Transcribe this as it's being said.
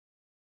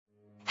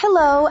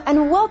Hello,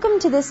 and welcome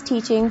to this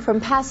teaching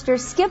from Pastor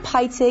Skip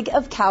Heitzig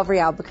of Calvary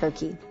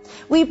Albuquerque.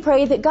 We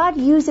pray that God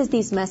uses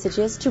these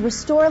messages to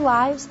restore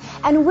lives,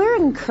 and we're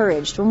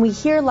encouraged when we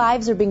hear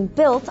lives are being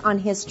built on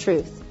His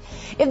truth.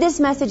 If this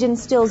message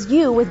instills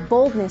you with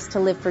boldness to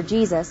live for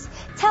Jesus,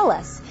 tell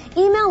us.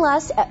 Email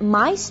us at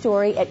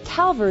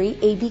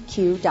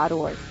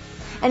mystory@calvaryabq.org.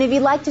 And if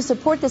you'd like to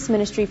support this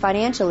ministry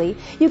financially,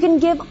 you can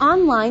give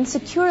online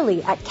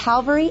securely at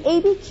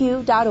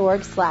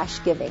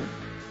calvaryabq.org/giving.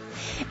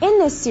 In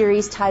this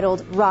series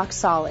titled Rock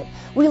Solid,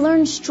 we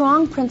learn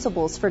strong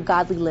principles for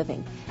godly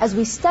living as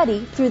we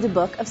study through the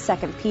book of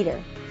 2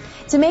 Peter.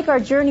 To make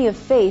our journey of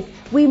faith,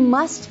 we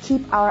must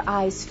keep our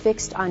eyes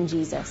fixed on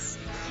Jesus.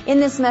 In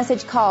this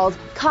message called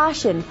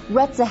Caution,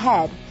 Ruts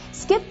Ahead,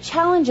 Skip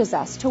challenges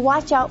us to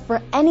watch out for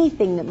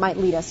anything that might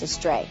lead us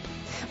astray.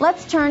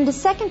 Let's turn to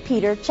 2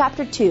 Peter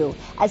chapter 2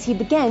 as he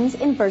begins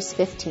in verse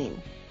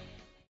 15.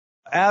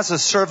 As a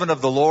servant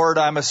of the Lord,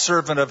 I'm a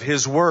servant of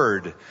His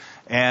Word.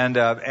 And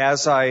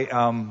as I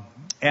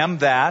am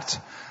that,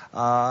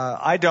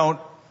 I don't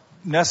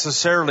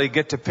necessarily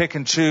get to pick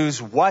and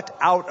choose what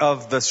out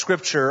of the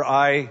Scripture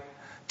I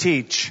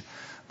teach.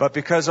 But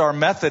because our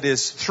method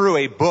is through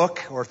a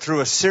book or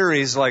through a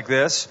series like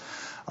this,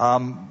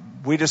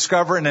 we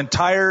discover an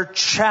entire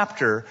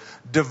chapter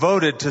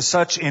devoted to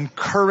such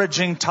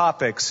encouraging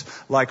topics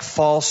like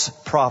false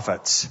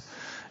prophets.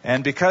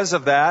 And because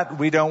of that,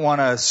 we don't want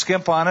to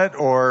skimp on it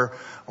or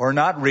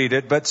not read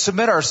it, but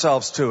submit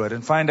ourselves to it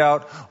and find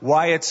out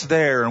why it's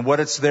there and what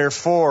it's there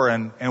for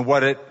and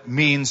what it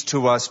means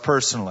to us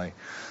personally.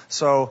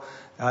 So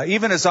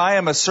even as I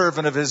am a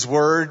servant of His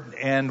Word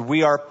and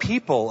we are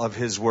people of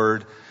His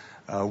Word,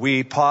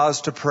 we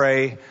pause to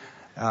pray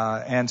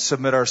and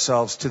submit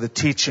ourselves to the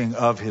teaching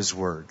of His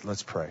Word.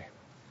 Let's pray.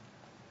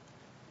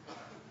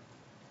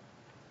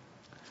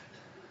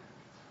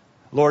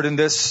 Lord, in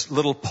this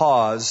little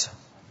pause,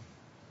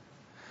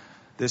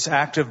 this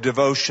act of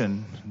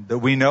devotion that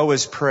we know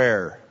is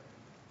prayer,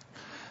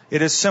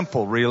 it is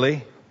simple,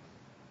 really.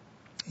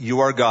 You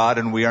are God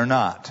and we are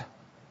not.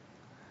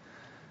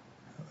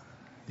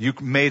 You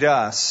made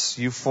us,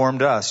 you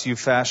formed us, you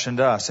fashioned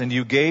us, and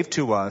you gave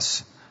to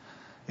us,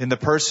 in the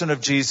person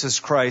of Jesus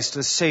Christ,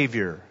 a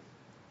Savior,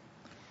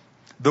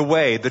 the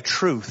way, the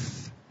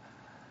truth,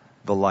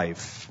 the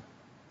life.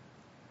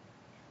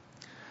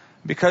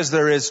 Because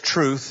there is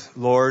truth,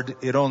 Lord,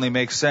 it only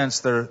makes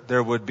sense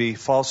there would be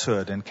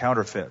falsehood and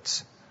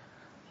counterfeits.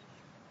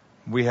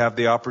 We have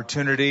the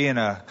opportunity in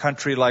a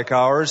country like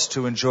ours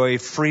to enjoy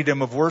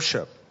freedom of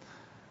worship,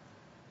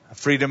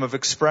 freedom of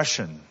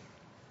expression,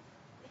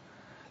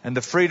 and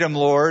the freedom,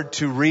 Lord,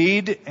 to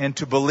read and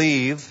to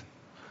believe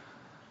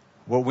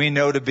what we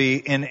know to be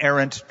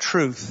inerrant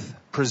truth,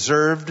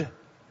 preserved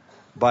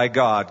by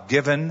God,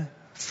 given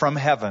from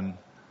heaven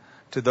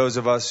to those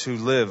of us who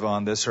live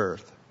on this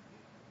earth.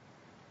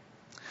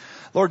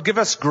 Lord, give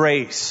us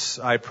grace,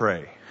 I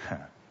pray,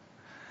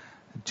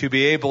 to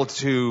be able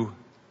to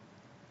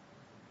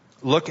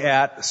look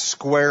at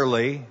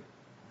squarely,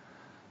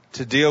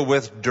 to deal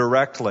with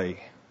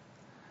directly,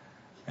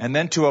 and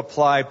then to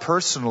apply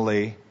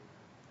personally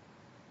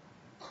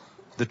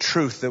the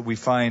truth that we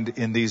find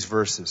in these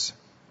verses.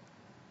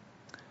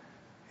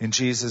 In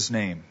Jesus'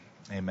 name,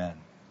 amen.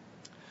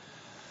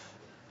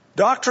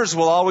 Doctors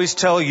will always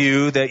tell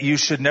you that you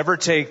should never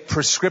take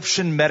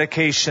prescription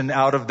medication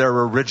out of their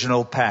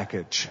original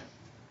package.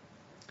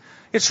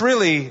 It's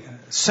really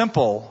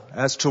simple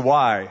as to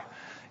why.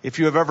 If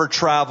you have ever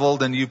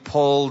traveled and you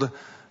pulled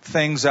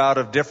things out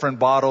of different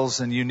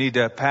bottles and you need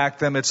to pack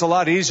them, it's a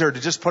lot easier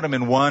to just put them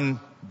in one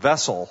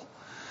vessel.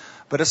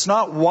 But it's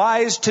not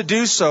wise to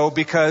do so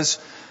because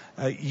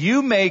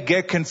you may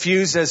get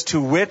confused as to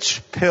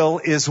which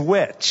pill is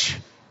which.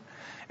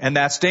 And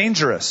that's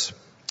dangerous.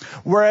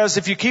 Whereas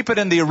if you keep it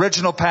in the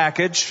original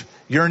package,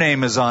 your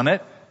name is on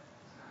it,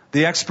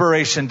 the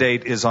expiration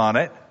date is on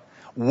it,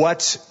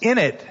 what's in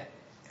it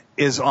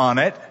is on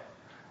it,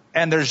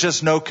 and there's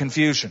just no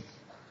confusion.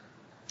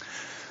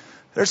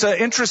 There's an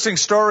interesting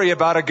story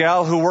about a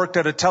gal who worked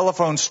at a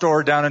telephone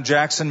store down in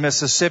Jackson,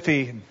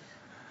 Mississippi.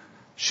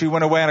 She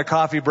went away on a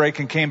coffee break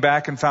and came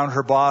back and found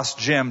her boss,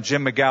 Jim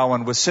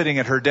McGowan, was sitting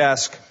at her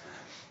desk,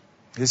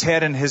 his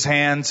head in his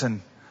hands,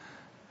 and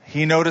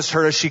he noticed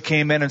her as she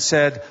came in and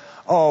said,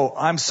 "Oh,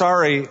 I'm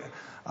sorry.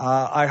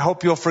 I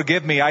hope you'll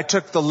forgive me. I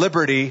took the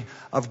liberty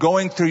of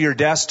going through your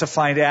desk to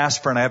find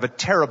aspirin. I have a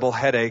terrible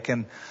headache.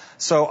 And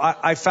so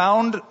I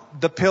found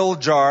the pill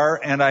jar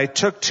and I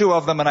took 2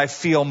 of them and I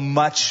feel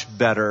much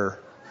better."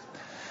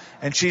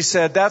 And she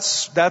said,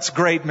 that's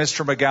great,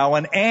 Mr.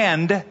 McGowan.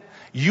 And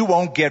you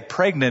won't get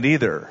pregnant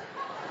either.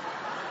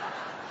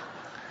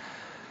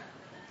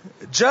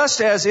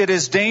 Just as it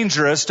is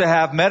dangerous to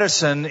have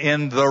medicine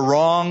in the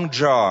wrong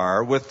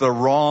jar with the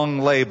wrong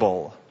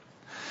label,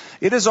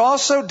 it is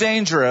also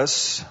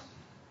dangerous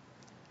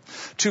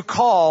to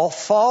call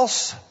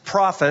false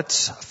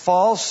prophets,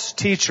 false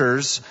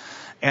teachers,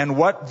 and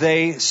what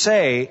they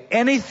say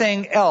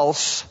anything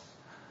else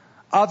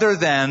other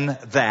than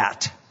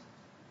that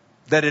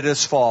it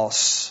is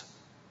false.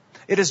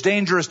 It is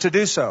dangerous to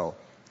do so.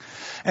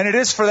 And it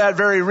is for that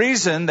very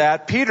reason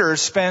that Peter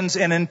spends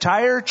an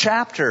entire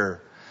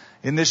chapter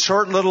in this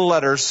short little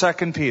letter,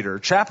 2 Peter.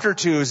 Chapter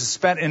 2 is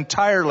spent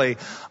entirely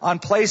on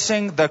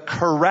placing the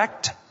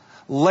correct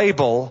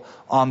label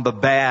on the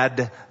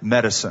bad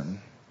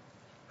medicine.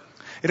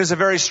 It is a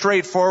very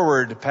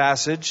straightforward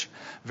passage,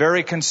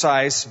 very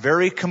concise,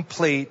 very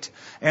complete,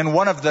 and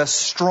one of the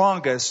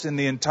strongest in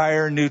the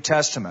entire New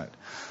Testament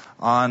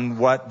on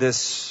what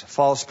this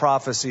false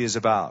prophecy is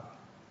about.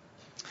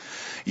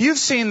 You've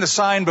seen the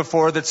sign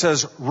before that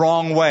says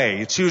wrong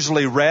way. It's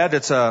usually red.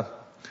 It's a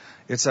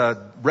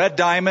red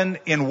diamond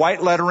in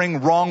white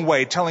lettering, wrong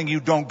way, telling you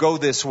don't go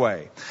this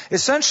way.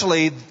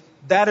 Essentially,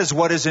 that is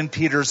what is in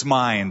Peter's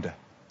mind.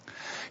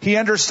 He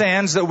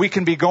understands that we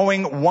can be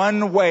going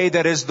one way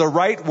that is the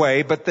right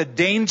way, but the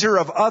danger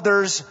of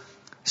others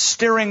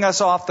steering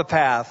us off the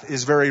path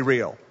is very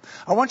real.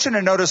 I want you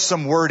to notice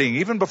some wording,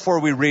 even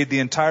before we read the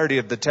entirety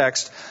of the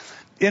text.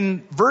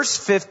 In verse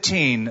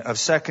 15 of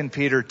 2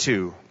 Peter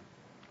 2,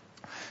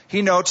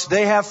 he notes,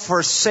 they have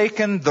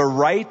forsaken the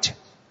right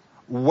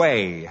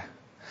way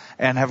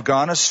and have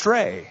gone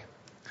astray,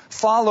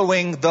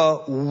 following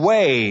the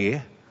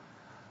way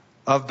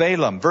of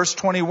Balaam. Verse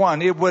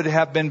 21, it would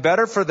have been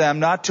better for them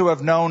not to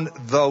have known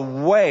the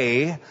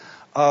way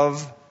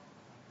of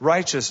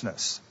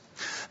righteousness.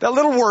 That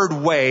little word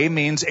way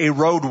means a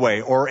roadway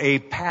or a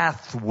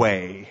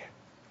pathway.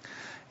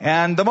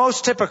 And the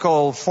most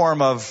typical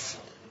form of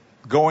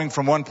going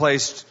from one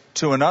place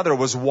to another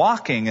was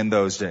walking in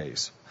those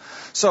days.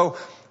 So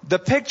the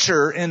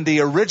picture in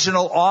the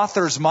original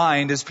author's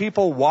mind is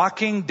people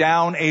walking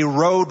down a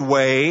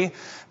roadway,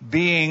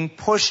 being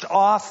pushed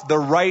off the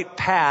right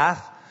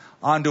path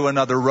onto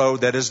another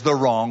road that is the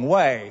wrong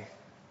way.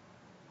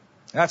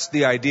 That's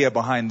the idea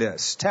behind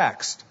this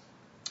text.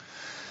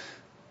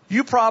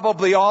 You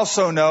probably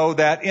also know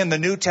that in the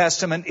New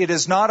Testament, it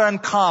is not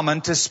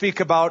uncommon to speak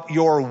about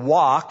your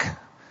walk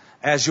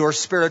as your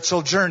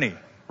spiritual journey,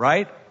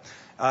 right?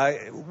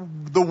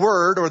 The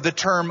word or the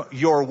term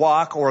your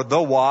walk or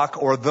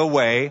the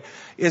way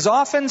is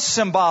often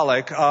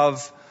symbolic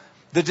of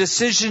the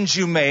decisions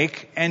you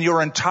make and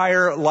your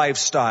entire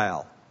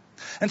lifestyle.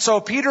 And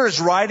so Peter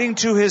is writing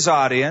to his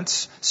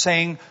audience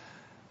saying,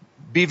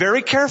 be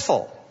very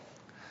careful.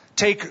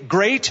 Take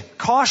great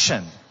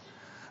caution.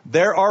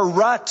 There are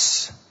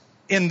ruts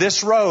in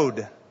this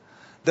road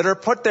that are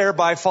put there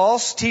by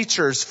false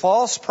teachers,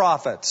 false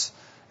prophets,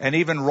 and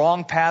even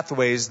wrong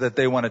pathways that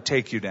they want to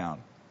take you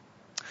down.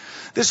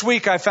 This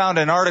week I found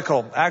an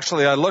article,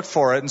 actually I looked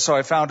for it and so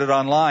I found it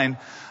online,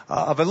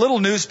 of a little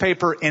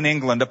newspaper in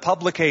England, a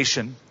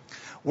publication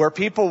where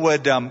people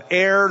would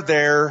air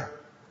their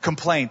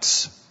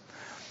complaints.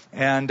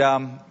 And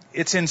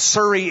it's in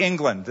Surrey,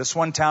 England. This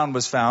one town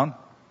was found.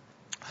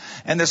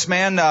 And this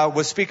man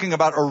was speaking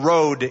about a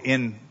road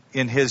in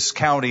his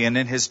county and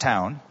in his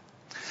town.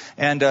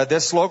 And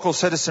this local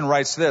citizen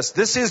writes this: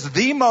 this is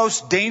the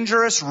most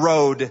dangerous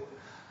road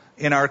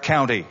in our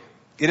county.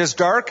 It is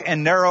dark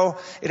and narrow.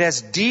 It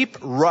has deep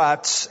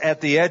ruts at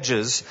the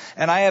edges.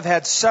 And I have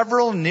had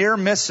several near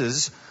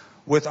misses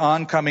with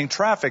oncoming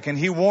traffic. And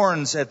he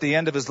warns at the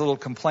end of his little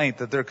complaint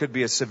that there could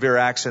be a severe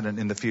accident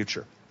in the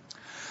future.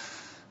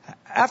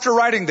 After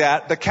writing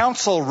that, the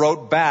council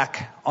wrote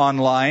back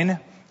online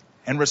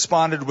and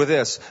responded with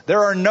this: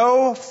 there are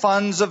no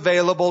funds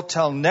available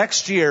till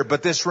next year,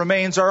 but this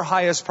remains our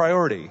highest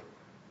priority.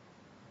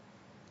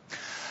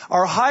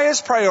 Our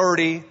highest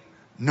priority,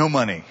 no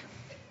money.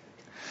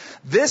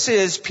 This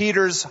is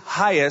Peter's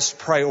highest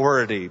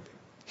priority.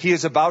 He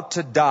is about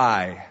to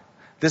die.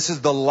 This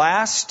is the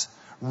last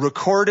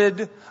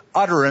recorded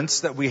utterance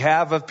that we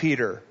have of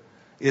Peter,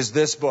 is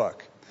this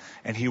book.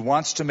 And he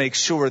wants to make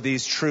sure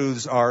these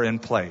truths are in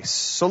place.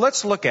 So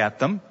let's look at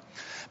them,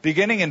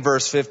 beginning in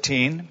verse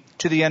 15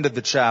 to the end of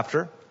the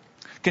chapter.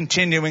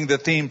 Continuing the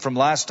theme from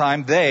last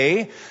time,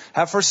 they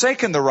have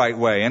forsaken the right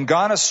way and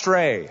gone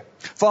astray,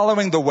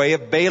 following the way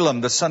of Balaam,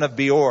 the son of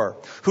Beor,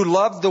 who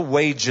loved the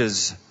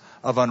wages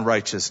of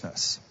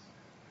unrighteousness.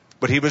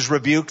 But he was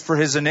rebuked for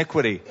his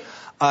iniquity.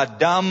 A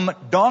dumb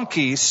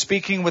donkey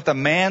speaking with a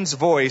man's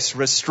voice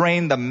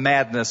restrained the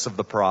madness of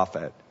the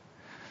prophet.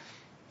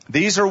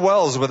 These are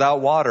wells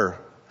without water,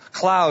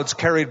 clouds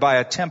carried by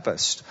a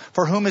tempest,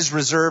 for whom is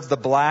reserved the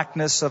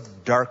blackness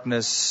of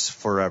darkness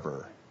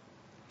forever.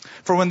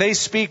 For when they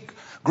speak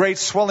great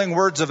swelling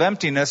words of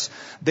emptiness,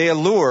 they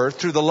allure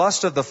through the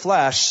lust of the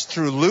flesh,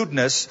 through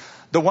lewdness,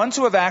 the ones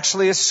who have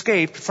actually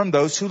escaped from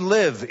those who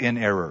live in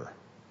error.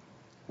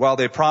 While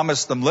they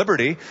promise them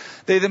liberty,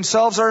 they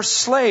themselves are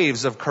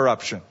slaves of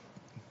corruption.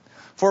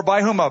 For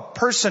by whom a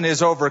person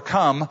is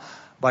overcome,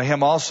 by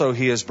him also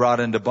he is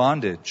brought into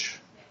bondage.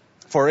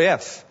 For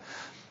if,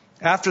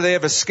 after they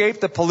have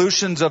escaped the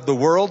pollutions of the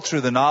world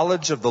through the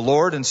knowledge of the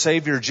Lord and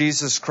Savior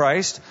Jesus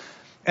Christ,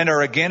 and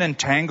are again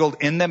entangled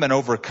in them and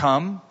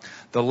overcome,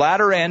 the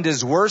latter end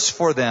is worse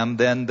for them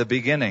than the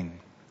beginning.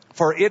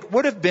 For it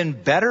would have been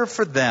better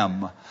for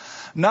them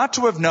not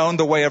to have known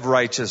the way of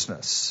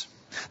righteousness,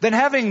 than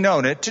having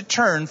known it, to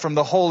turn from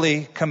the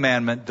holy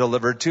commandment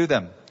delivered to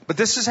them. But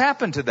this has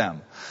happened to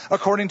them.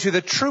 According to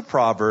the true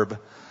proverb,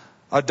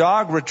 a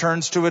dog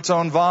returns to its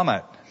own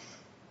vomit,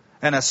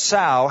 and a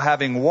sow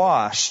having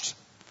washed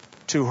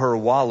to her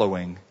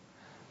wallowing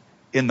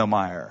in the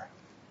mire.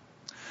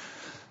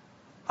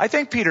 I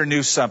think Peter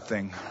knew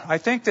something. I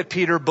think that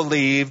Peter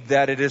believed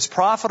that it is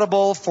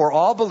profitable for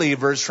all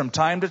believers from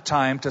time to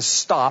time to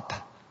stop,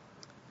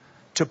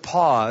 to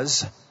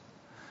pause,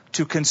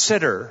 to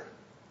consider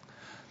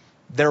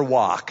their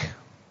walk,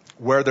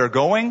 where they're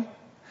going,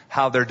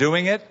 how they're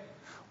doing it,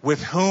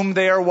 with whom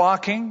they are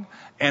walking,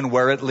 and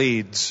where it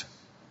leads.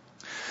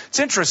 It's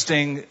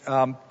interesting,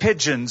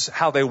 pigeons,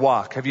 how they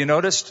walk. Have you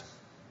noticed?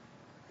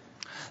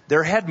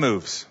 Their head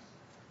moves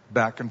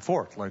back and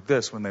forth like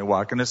this when they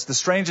walk. And it's the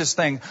strangest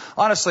thing.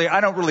 Honestly,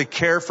 I don't really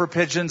care for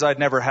pigeons. I'd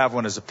never have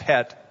one as a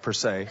pet, per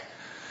se.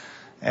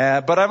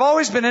 But I've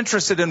always been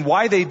interested in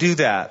why they do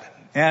that.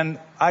 And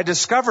I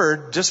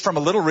discovered, just from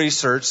a little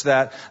research,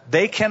 that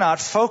they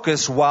cannot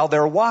focus while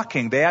they're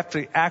walking. They have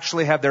to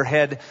actually have their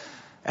head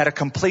at a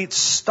complete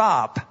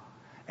stop.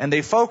 And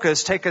they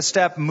focus, take a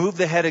step, move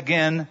the head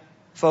again,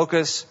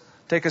 focus,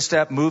 take a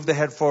step, move the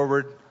head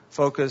forward,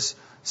 focus,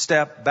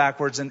 step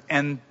backwards,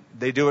 and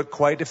they do it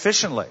quite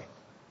efficiently.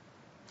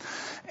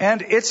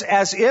 And it's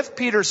as if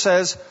Peter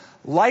says,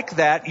 like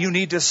that, you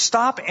need to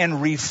stop and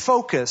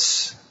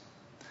refocus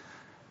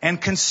and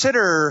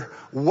consider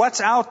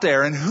what's out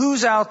there and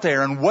who's out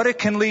there and what it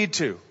can lead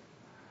to.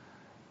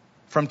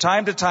 From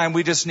time to time,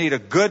 we just need a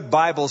good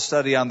Bible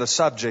study on the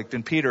subject,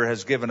 and Peter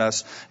has given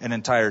us an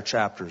entire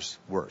chapter's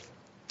worth.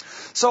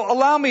 So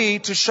allow me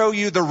to show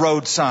you the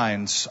road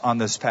signs on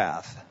this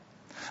path.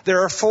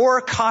 There are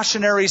 4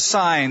 cautionary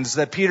signs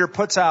that Peter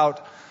puts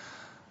out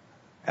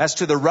as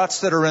to the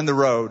ruts that are in the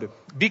road.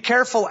 Be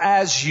careful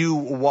as you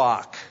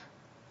walk.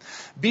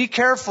 Be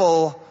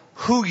careful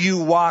who you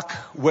walk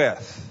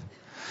with.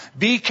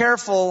 Be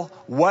careful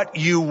what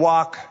you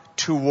walk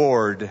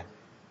toward.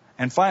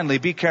 And finally,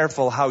 be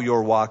careful how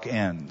your walk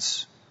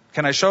ends.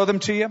 Can I show them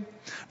to you?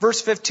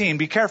 Verse 15,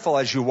 be careful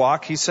as you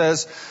walk. He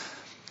says,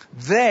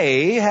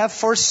 they have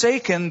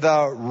forsaken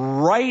the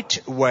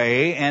right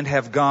way and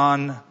have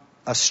gone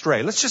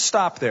astray. Let's just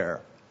stop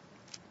there.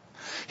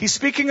 He's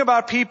speaking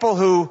about people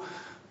who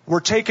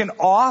were taken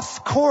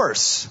off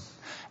course.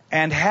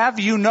 And have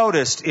you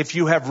noticed, if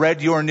you have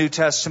read your New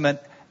Testament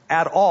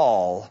at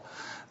all,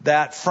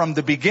 that from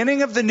the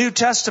beginning of the New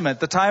Testament,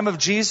 the time of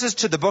Jesus,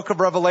 to the book of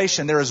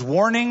Revelation, there is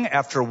warning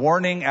after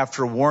warning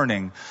after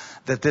warning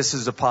that this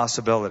is a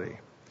possibility.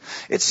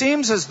 It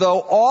seems as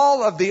though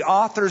all of the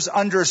authors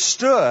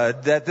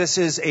understood that this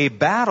is a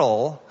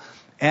battle,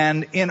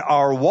 and in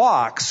our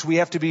walks, we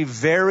have to be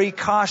very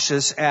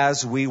cautious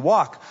as we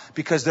walk,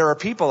 because there are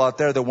people out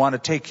there that want to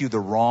take you the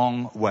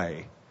wrong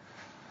way.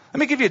 Let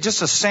me give you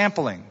just a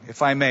sampling,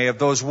 if I may, of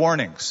those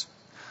warnings.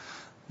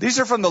 These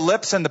are from the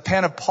lips and the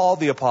pen of Paul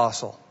the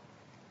Apostle.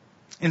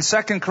 In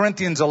 2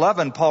 Corinthians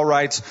 11, Paul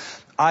writes,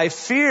 I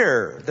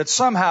fear that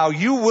somehow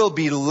you will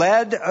be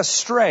led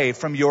astray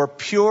from your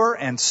pure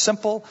and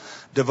simple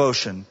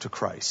devotion to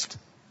Christ.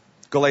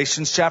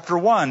 Galatians chapter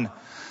 1,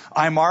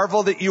 I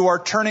marvel that you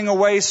are turning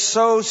away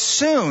so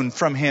soon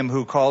from him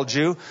who called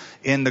you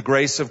in the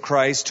grace of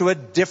Christ to a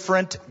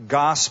different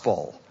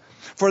gospel.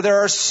 For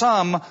there are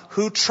some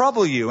who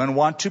trouble you and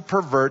want to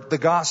pervert the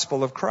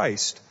gospel of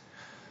Christ.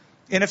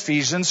 In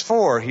Ephesians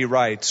 4, he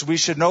writes, we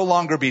should no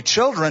longer be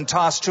children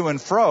tossed to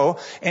and fro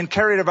and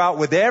carried about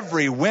with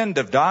every wind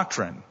of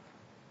doctrine,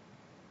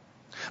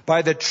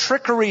 by the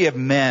trickery of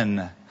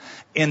men,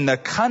 in the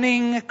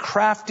cunning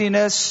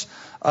craftiness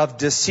of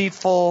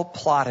deceitful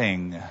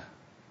plotting.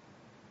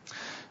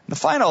 The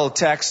final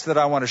text that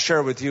I want to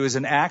share with you is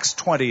in Acts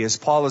 20, as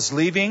Paul is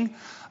leaving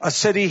a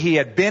city he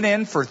had been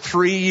in for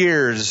 3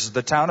 years,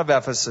 the town of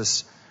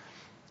Ephesus.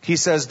 He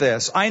says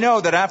this, I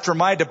know that after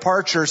my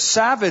departure,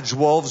 savage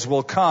wolves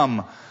will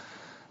come.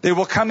 They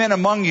will come in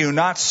among you,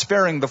 not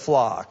sparing the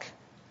flock.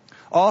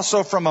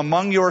 Also from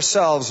among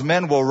yourselves,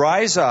 men will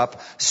rise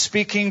up,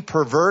 speaking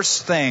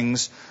perverse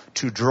things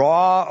to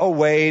draw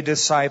away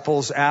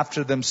disciples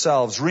after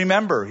themselves.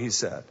 Remember, he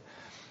said,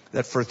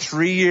 that for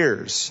 3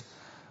 years,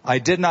 I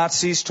did not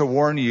cease to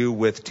warn you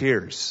with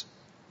tears.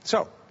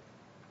 So,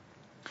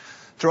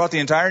 throughout the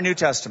entire New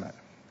Testament,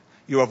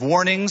 you have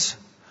warnings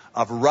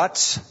of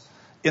ruts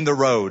in the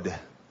road.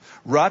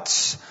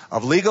 Ruts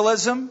of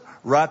legalism,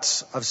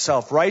 ruts of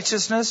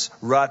self-righteousness,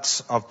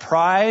 ruts of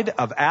pride,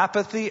 of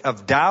apathy,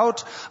 of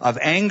doubt, of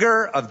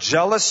anger, of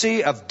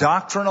jealousy, of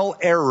doctrinal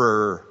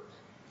error.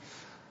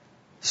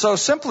 So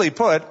simply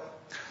put,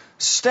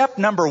 step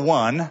number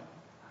 1,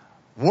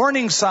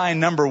 warning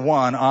sign number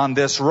 1 on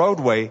this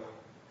roadway,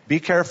 be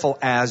careful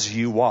as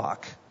you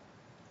walk.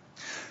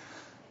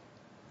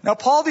 Now,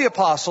 Paul the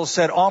Apostle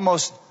said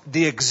almost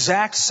the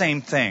exact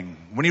same thing.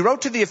 When he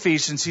wrote to the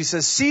Ephesians, he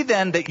says, see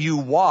then that you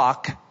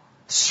walk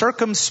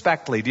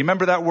circumspectly. Do you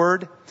remember that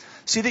word?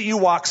 See that you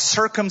walk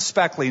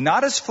circumspectly,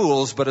 not as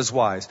fools, but as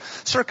wise.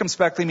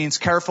 Circumspectly means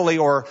carefully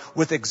or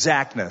with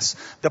exactness.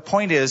 The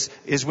point is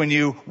when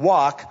you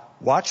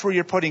walk, watch where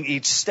you're putting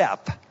each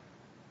step.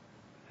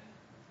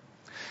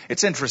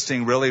 It's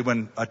interesting, really,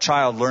 when a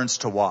child learns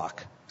to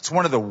walk. It's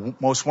one of the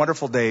most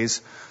wonderful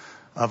days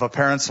of a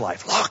parent's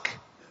life. Look,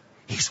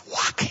 he's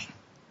walking.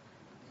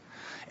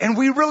 And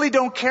we really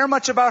don't care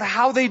much about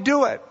how they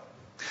do it.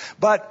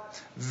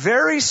 But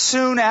very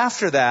soon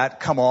after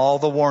that come all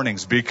the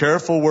warnings. Be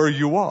careful where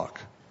you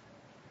walk.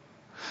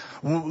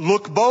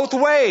 Look both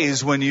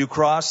ways when you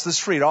cross the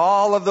street.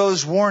 All of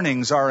those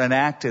warnings are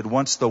enacted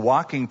once the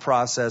walking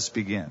process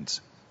begins.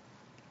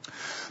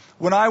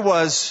 When I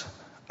was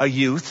a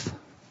youth,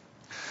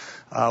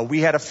 we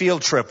had a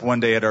field trip one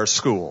day at our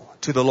school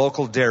to the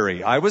local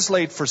dairy. I was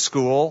late for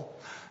school,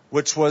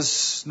 which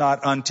was not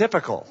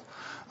untypical.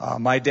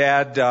 My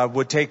dad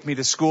would take me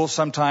to school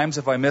sometimes.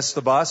 If I missed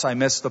the bus, I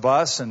missed the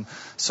bus. And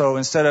so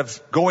instead of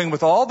going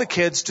with all the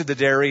kids to the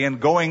dairy and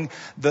going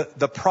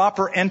the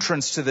proper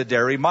entrance to the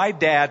dairy, my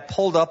dad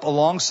pulled up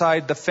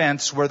alongside the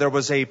fence where there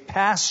was a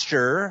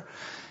pasture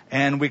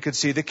and we could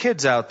see the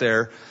kids out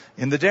there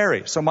in the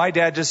dairy. So my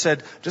dad just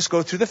said, just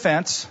go through the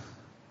fence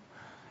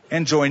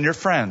and join your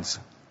friends.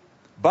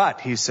 But,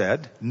 he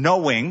said,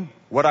 knowing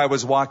what I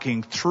was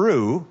walking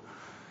through,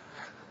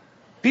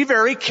 be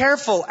very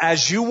careful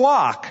as you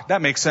walk.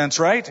 That makes sense,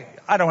 right?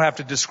 I don't have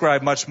to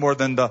describe much more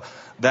than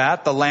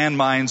that. The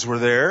landmines were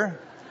there.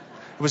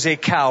 It was a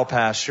cow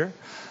pasture.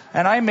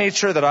 And I made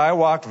sure that I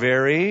walked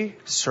very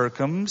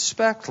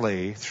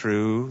circumspectly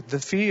through the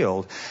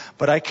field.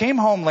 But I came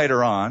home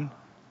later on,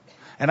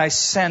 and I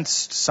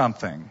sensed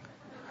something.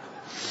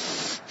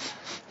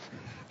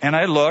 And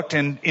I looked,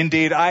 and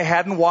indeed, I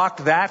hadn't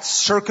walked that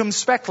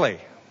circumspectly.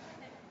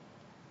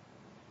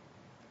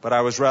 But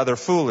I was rather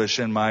foolish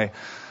in my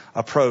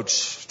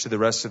approach to the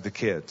rest of the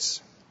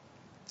kids.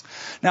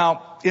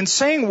 Now, in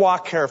saying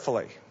walk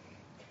carefully,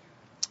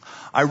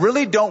 I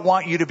really don't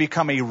want you to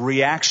become a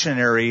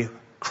reactionary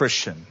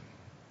Christian.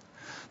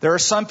 There are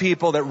some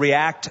people that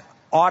react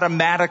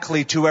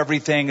automatically to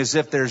everything as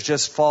if there's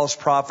just false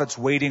prophets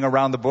waiting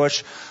around the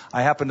bush.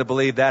 I happen to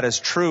believe that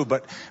is true,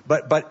 but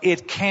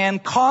it can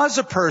cause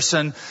a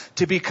person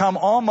to become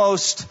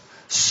almost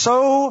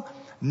so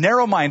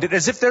narrow-minded,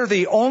 as if they're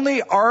the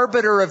only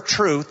arbiter of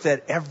truth,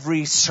 that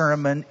every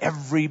sermon,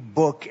 every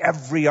book,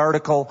 every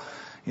article,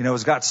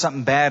 has got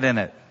something bad in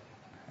it.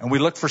 And we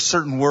look for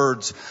certain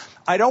words.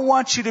 I don't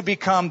want you to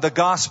become the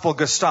gospel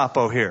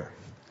Gestapo here.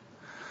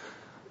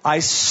 I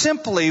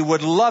simply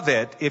would love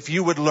it if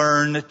you would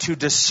learn to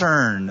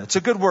discern. It's a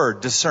good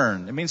word,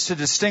 discern. It means to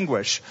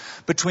distinguish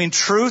between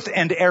truth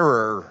and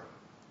error.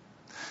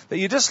 That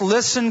you just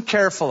listen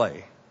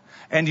carefully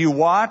and you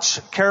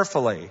watch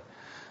carefully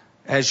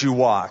as you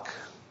walk.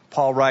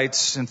 Paul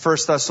writes in 1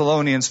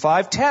 Thessalonians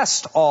 5,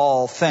 test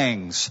all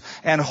things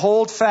and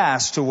hold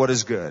fast to what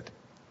is good.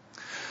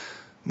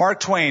 Mark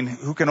Twain,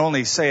 who can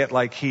only say it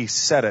like he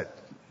said it,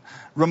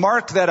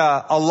 remarked that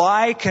a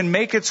lie can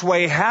make its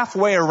way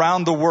halfway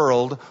around the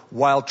world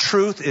while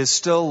truth is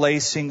still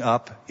lacing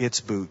up its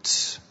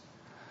boots.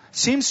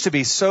 Seems to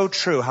be so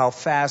true how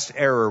fast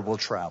error will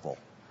travel.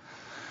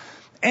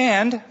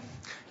 And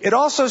it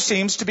also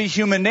seems to be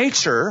human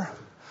nature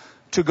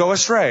to go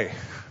astray.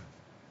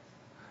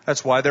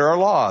 That's why there are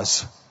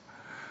laws.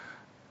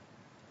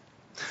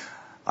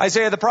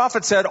 Isaiah the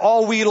prophet said,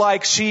 all we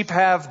like sheep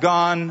have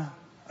gone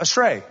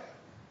astray.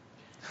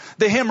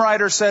 The hymn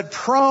writer said,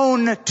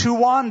 prone to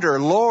wander,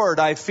 Lord,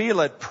 I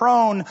feel it,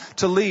 prone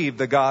to leave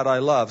the God I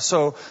love.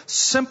 So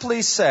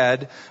simply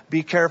said,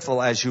 be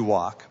careful as you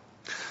walk.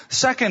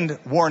 Second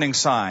warning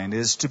sign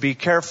is to be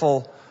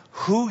careful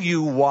who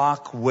you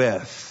walk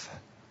with.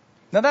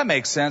 Now that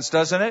makes sense,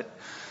 doesn't it?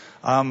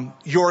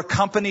 Your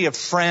company of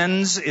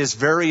friends is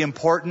very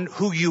important.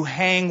 Who you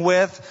hang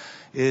with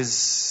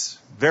is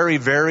very,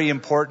 very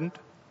important.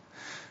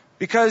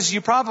 Because you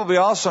probably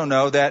also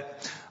know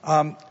that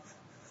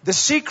the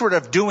secret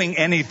of doing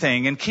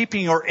anything and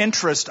keeping your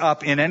interest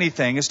up in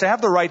anything is to have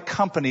the right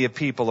company of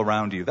people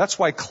around you. That's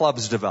why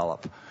clubs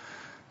develop.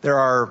 There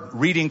are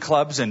reading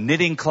clubs and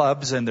knitting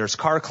clubs, and there's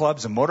car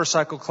clubs and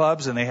motorcycle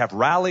clubs, and they have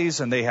rallies,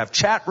 and they have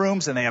chat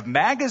rooms, and they have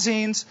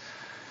magazines.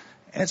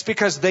 And it's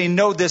because they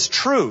know this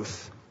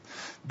truth,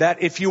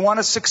 that if you want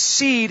to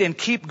succeed and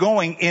keep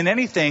going in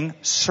anything,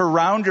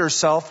 surround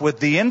yourself with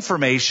the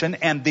information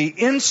and the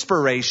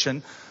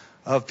inspiration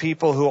of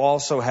people who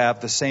also have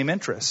the same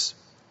interests.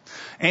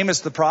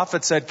 Amos the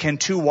prophet said, can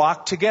two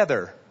walk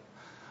together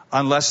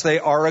unless they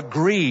are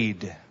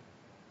agreed?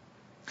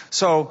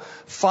 So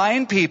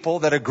find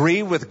people that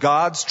agree with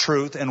God's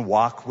truth and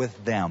walk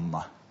with them.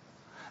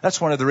 That's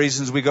one of the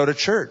reasons we go to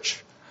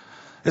church.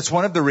 It's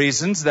one of the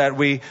reasons that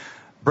we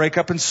break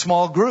up in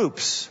small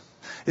groups.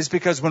 Is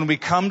because when we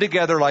come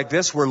together like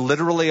this, we're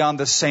literally on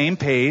the same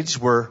page.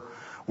 We're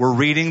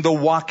reading the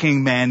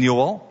walking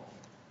manual.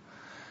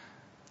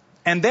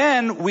 And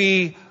then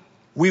we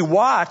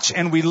watch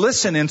and we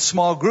listen in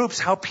small groups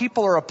how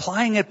people are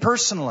applying it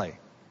personally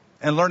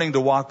and learning to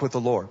walk with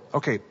the Lord.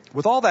 Okay,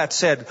 with all that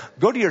said,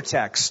 go to your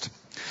text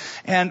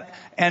and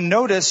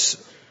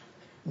notice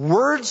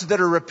words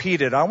that are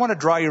repeated. I want to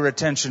draw your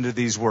attention to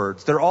these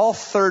words. They're all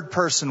third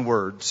person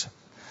words.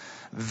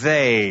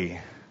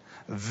 They,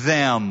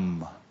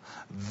 them,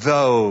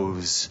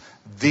 those,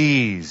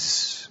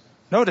 these.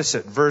 Notice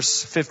it,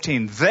 verse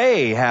 15.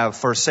 They have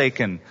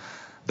forsaken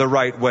the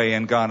right way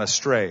and gone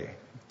astray.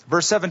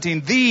 Verse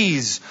 17,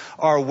 these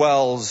are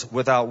wells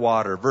without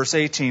water. Verse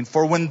 18,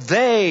 for when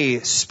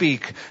they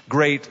speak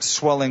great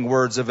swelling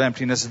words of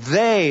emptiness,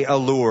 they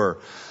allure.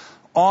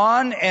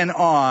 On and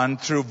on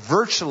through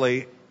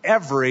virtually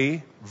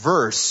every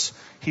verse,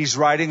 he's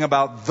writing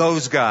about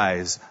those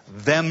guys,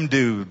 them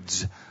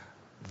dudes,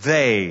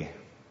 they.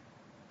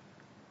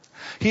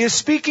 He is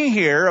speaking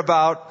here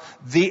about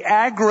the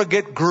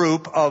aggregate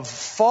group of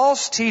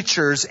false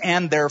teachers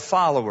and their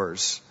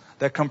followers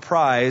that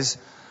comprise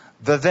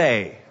the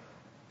they.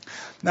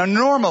 Now,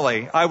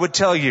 normally, I would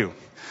tell you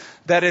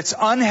that it's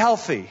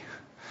unhealthy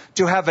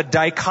to have a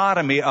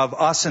dichotomy of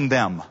us and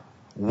them,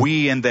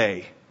 we and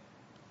they.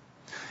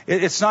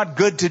 It's not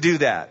good to do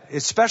that,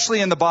 especially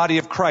in the body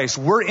of Christ.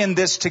 We're in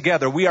this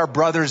together. We are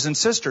brothers and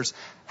sisters.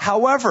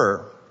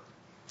 However,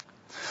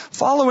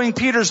 following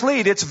Peter's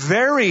lead, it's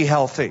very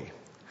healthy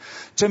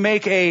to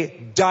make a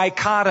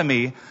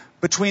dichotomy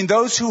between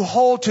those who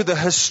hold to the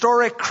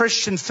historic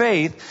Christian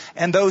faith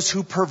and those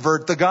who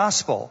pervert the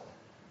gospel.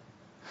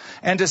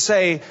 And to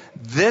say,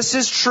 this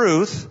is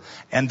truth,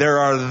 and there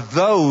are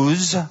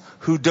those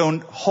who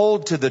don't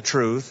hold to the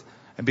truth.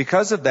 And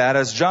because of that,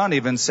 as John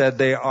even said,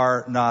 they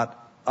are not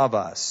of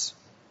us.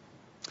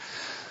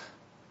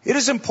 It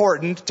is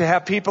important to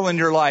have people in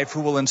your life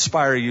who will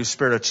inspire you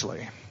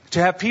spiritually. To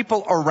have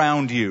people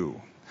around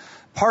you,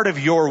 part of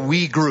your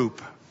we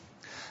group,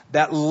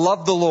 that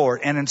love the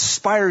Lord and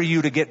inspire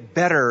you to get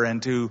better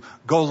and to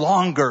go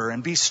longer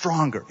and be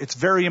stronger. It's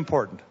very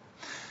important.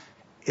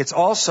 It's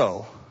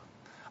also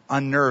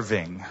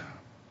unnerving.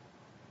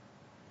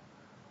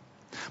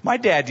 My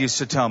dad used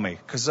to tell me,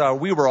 because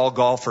we were all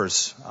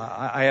golfers.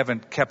 I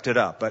haven't kept it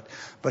up,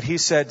 but he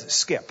said,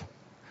 Skip,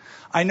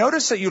 I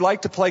notice that you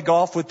like to play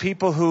golf with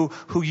people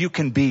who you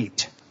can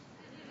beat.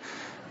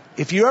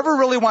 If you ever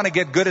really want to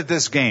get good at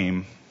this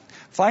game,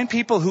 find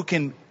people who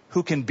can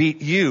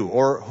beat you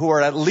or who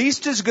are at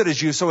least as good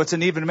as you, so it's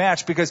an even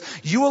match, because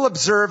you will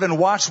observe and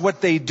watch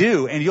what they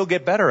do and you'll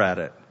get better at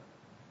it.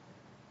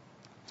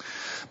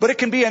 But it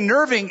can be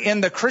unnerving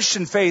in the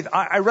Christian faith.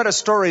 I read a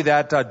story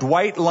that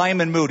Dwight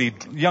Lyman Moody,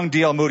 young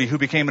D.L. Moody, who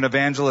became an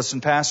evangelist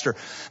and pastor,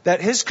 that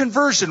his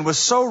conversion was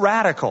so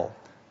radical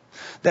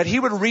that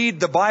he would read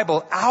the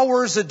Bible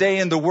hours a day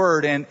in the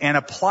Word and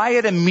apply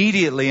it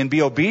immediately and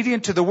be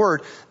obedient to the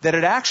Word, that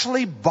it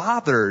actually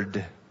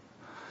bothered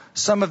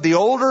some of the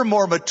older,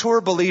 more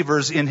mature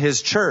believers in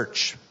his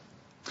church.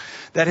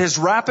 That his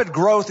rapid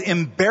growth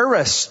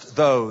embarrassed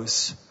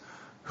those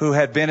who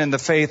had been in the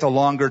faith a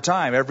longer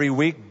time. Every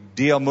week,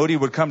 D.L. Moody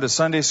would come to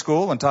Sunday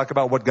school and talk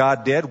about what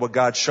God did, what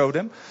God showed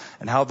him,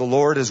 and how the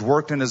Lord has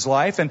worked in his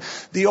life. And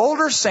the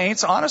older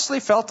saints honestly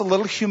felt a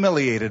little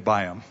humiliated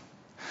by him.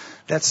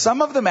 That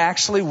some of them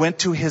actually went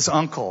to his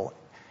uncle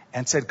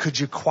and said, could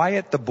you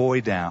quiet the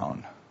boy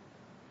down?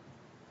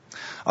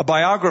 A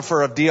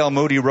biographer of D.L.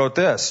 Moody wrote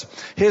this: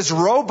 his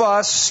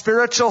robust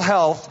spiritual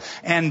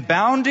health and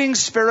bounding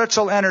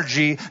spiritual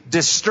energy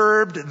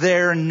disturbed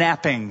their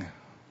napping.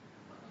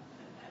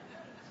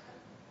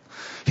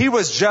 He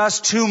was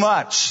just too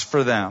much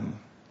for them.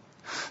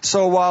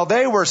 So while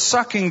they were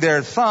sucking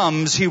their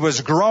thumbs, he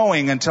was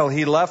growing until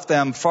he left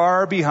them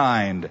far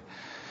behind.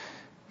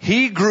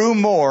 He grew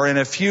more in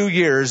a few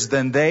years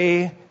than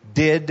they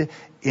did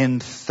in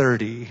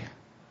 30.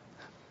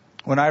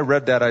 When I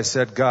read that, I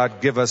said,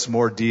 God, give us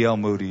more D.L.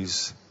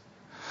 Moody's.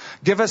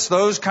 Give us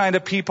those kind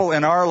of people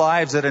in our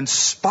lives that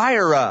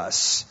inspire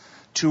us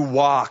to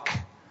walk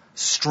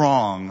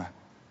strong.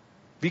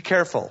 Be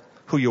careful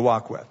who you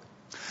walk with.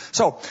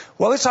 So,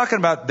 while he's talking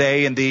about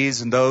they and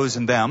these and those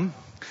and them,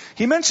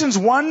 he mentions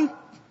one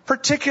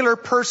particular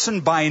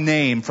person by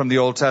name from the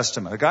Old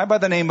Testament, a guy by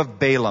the name of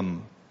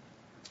Balaam.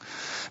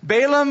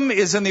 Balaam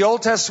is in the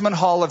Old Testament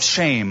Hall of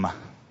Shame.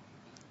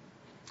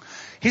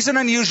 He's an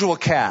unusual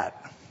cat,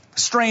 a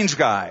strange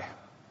guy,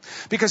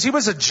 because he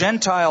was a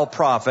Gentile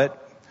prophet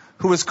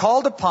who was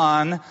called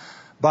upon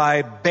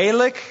by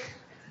Balak,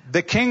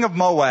 the king of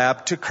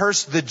Moab, to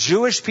curse the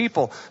Jewish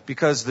people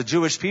because the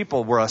Jewish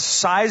people were a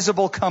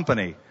sizable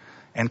company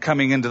and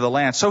coming into the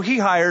land. So he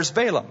hires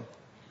Balaam.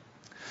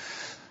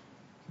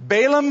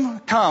 Balaam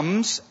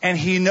comes and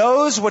he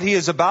knows what he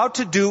is about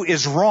to do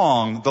is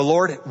wrong. The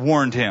Lord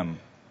warned him.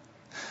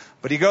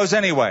 But he goes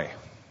anyway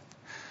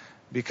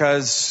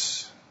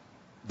because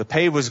the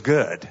pay was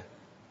good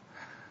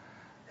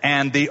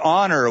and the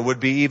honor would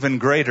be even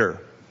greater.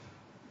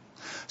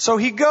 So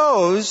he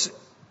goes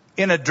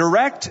in a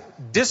direct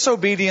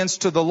disobedience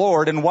to the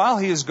Lord, and while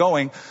he is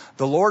going,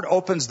 the Lord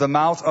opens the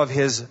mouth of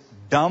his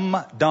dumb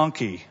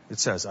donkey. It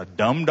says a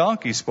dumb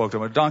donkey spoke to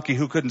him. A donkey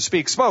who couldn't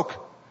speak spoke.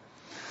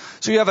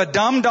 So you have a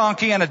dumb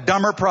donkey and a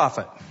dumber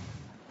prophet.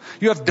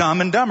 You have dumb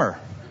and dumber.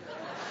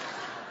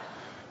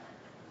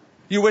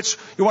 You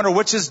wonder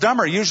which is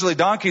dumber. Usually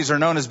donkeys are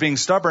known as being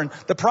stubborn.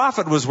 The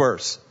prophet was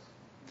worse.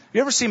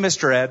 You ever see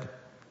Mr. Ed?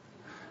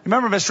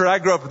 Remember Mr. Ed? I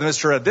grew up with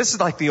Mr. Ed. This is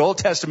like the Old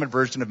Testament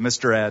version of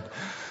Mr. Ed.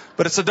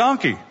 But it's a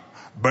donkey.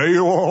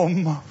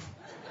 Balaam.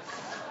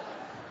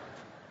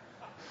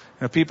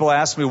 If people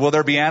ask me, will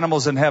there be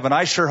animals in heaven?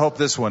 I sure hope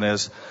this one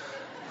is.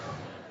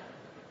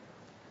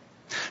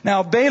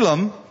 Now,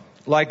 Balaam,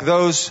 like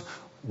those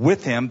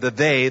with him, the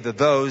they, the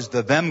those,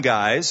 the them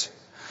guys,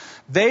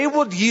 they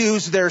would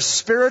use their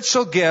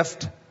spiritual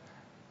gift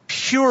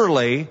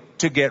purely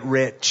to get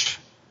rich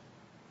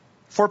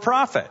for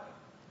profit.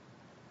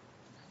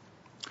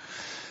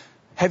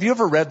 Have you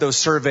ever read those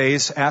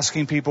surveys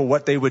asking people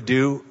what they would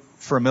do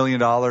for $1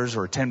 million or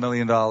 $10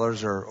 million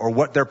or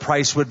what their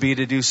price would be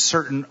to do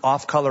certain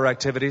off-color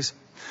activities?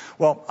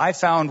 Well, I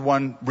found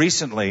one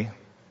recently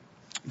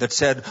that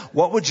said,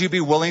 what would you be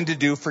willing to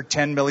do for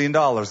 $10 million?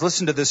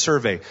 Listen to this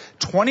survey.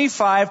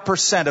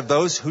 25% of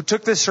those who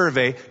took this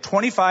survey,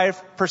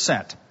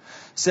 25%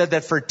 said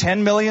that for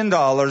 $10 million,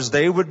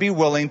 they would be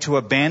willing to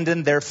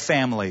abandon their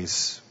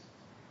families.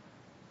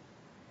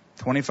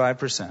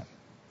 25%.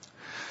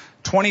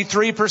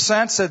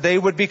 23% said they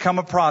would become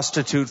a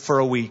prostitute for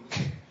a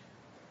week.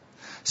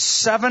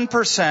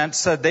 7%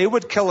 said they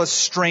would kill a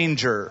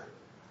stranger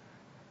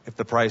if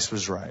the price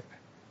was right.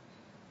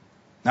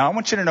 Now, I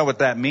want you to know what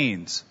that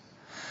means.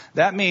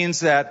 That means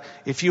that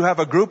if you have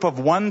a group of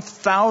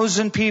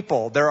 1,000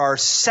 people, there are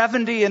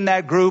 70 in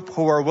that group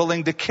who are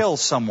willing to kill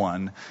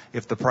someone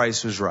if the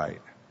price was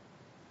right.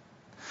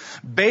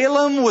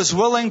 Balaam was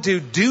willing to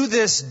do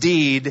this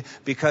deed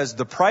because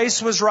the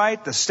price was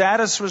right, the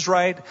status was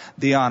right,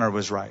 the honor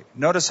was right.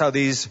 Notice how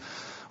these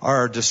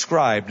are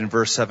described in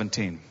verse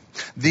 17.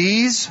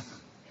 These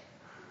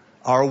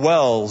are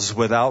wells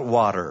without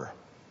water.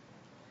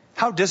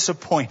 How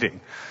disappointing.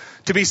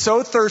 To be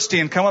so thirsty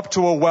and come up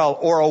to a well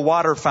or a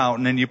water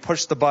fountain and you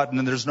push the button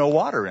and there's no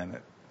water in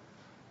it.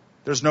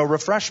 There's no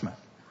refreshment.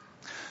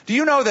 Do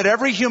you know that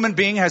every human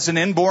being has an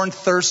inborn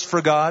thirst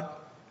for God?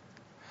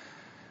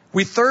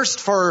 We thirst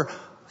for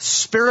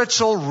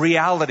spiritual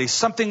reality,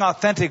 something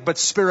authentic but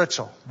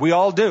spiritual. We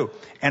all do.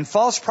 And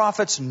false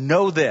prophets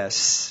know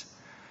this.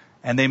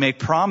 And they make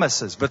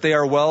promises, but they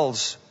are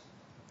wells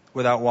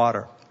without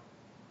water.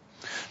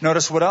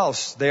 Notice what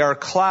else? They are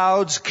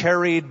clouds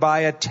carried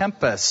by a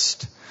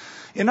tempest.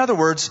 In other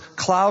words,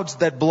 clouds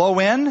that blow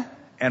in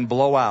and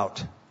blow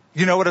out.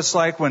 You know what it's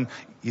like when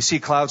you see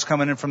clouds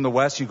coming in from the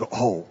west? You go,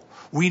 oh,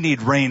 we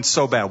need rain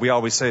so bad. We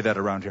always say that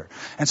around here.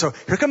 And so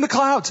here come the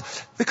clouds.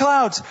 The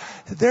clouds.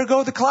 There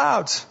go the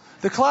clouds.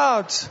 The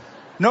clouds.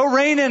 No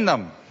rain in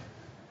them.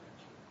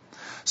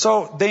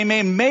 So they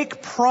may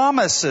make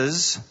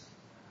promises,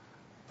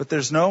 but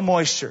there's no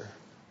moisture.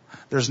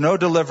 There's no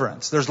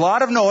deliverance. There's a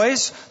lot of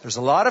noise. There's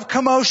a lot of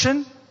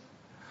commotion,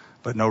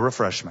 but no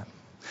refreshment.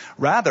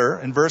 Rather,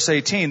 in verse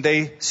 18,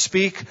 they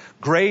speak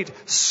great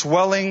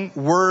swelling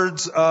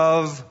words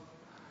of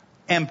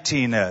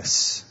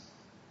emptiness.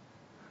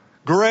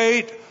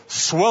 Great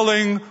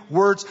swelling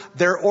words.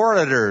 They're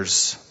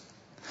orators.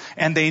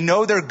 And they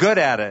know they're good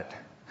at it.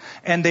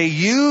 And they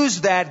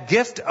use that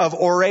gift of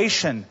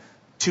oration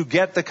to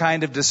get the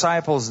kind of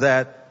disciples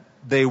that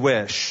they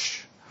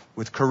wish.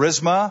 With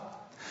charisma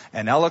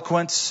and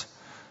eloquence,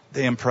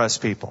 they impress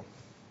people.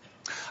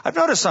 I've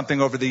noticed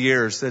something over the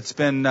years that's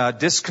been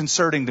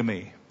disconcerting to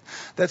me.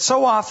 That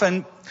so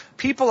often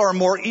people are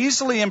more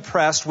easily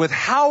impressed with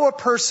how a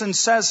person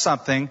says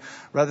something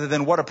rather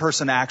than what a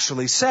person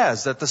actually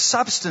says. That the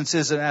substance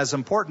isn't as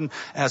important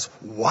as,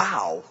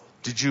 wow,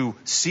 did you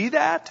see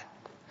that?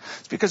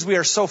 It's because we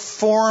are so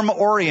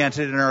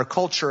form-oriented in our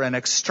culture and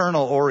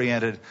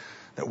external-oriented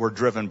that we're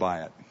driven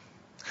by it.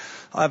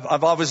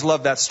 I've always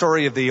loved that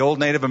story of the old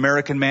Native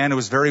American man who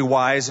was very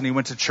wise, and he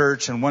went to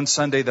church, and one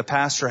Sunday the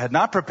pastor had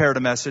not prepared a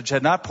message,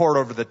 had not poured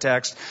over the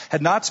text,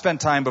 had not spent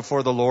time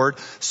before the Lord.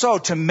 So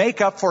to make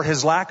up for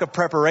his lack of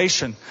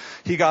preparation,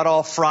 he got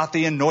all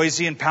frothy and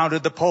noisy and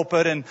pounded the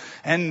pulpit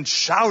and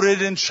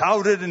shouted and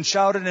shouted and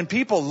shouted, and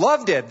people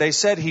loved it. They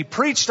said he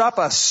preached up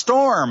a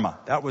storm.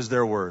 That was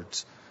their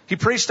words. He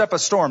preached up a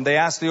storm. They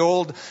asked the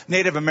old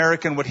Native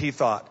American what he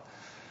thought.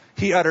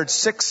 He uttered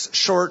 6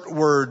 short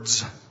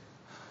words.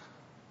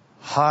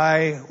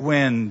 High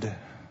wind,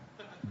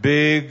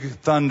 big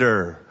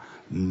thunder,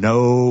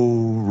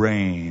 no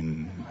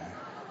rain.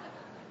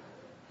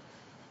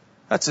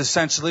 That's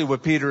essentially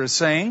what Peter is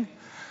saying.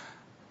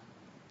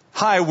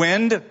 High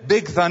wind,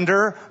 big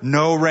thunder,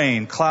 no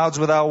rain. Clouds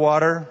without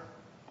water,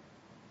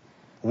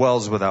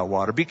 wells without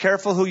water. Be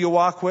careful who you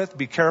walk with.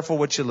 Be careful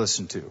what you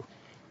listen to.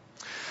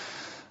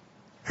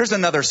 Here's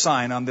another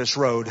sign on this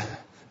road.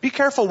 Be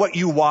careful what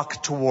you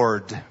walk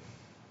toward.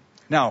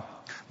 Now,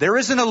 there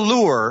is an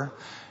allure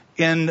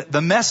in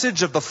the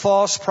message of the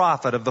false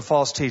prophet, of the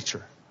false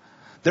teacher.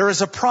 There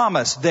is a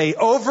promise. They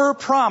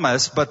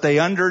over-promise, but they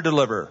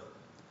under-deliver.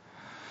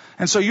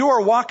 And so you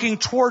are walking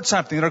toward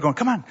something. They're going,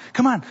 come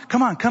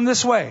on, come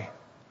this way.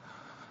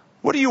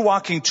 What are you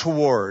walking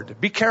toward?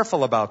 Be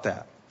careful about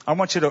that. I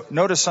want you to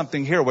notice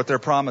something here, what they're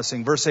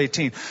promising. Verse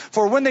 18.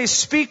 For when they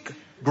speak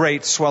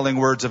great swelling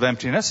words of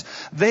emptiness,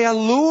 they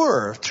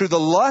allure through the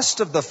lust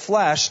of the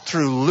flesh,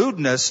 through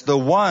lewdness, the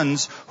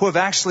ones who have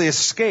actually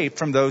escaped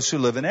from those who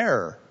live in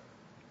error.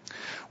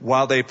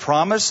 While they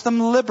promise them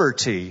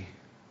liberty,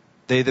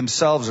 they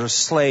themselves are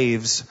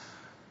slaves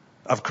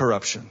of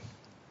corruption.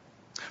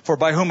 For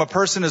by whom a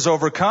person is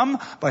overcome,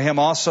 by him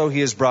also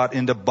he is brought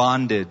into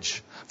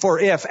bondage. For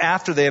if,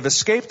 after they have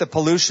escaped the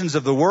pollutions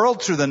of the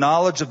world through the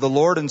knowledge of the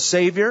Lord and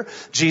Savior,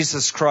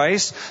 Jesus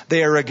Christ,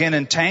 they are again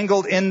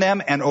entangled in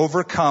them and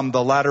overcome,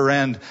 the latter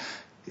end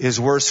is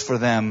worse for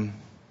them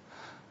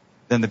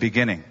than the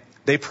beginning.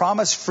 They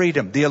promise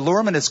freedom. The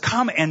allurement is,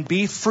 come and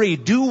be free.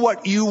 Do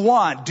what you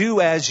want. Do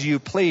as you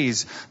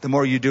please. The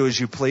more you do as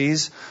you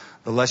please,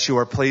 the less you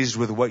are pleased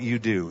with what you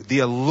do. The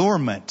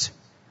allurement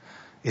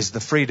is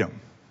the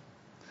freedom.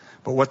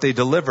 But what they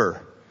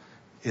deliver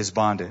is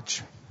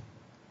bondage.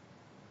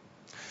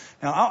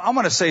 Now, I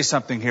want to say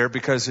something here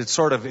because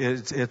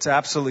it's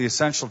absolutely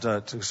essential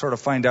to sort of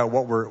find out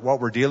what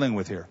we're dealing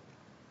with here.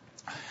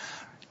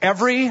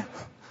 Every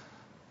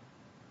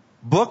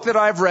book that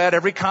I've read,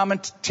 every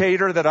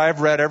commentator that I've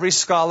read, every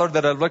scholar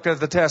that I've looked at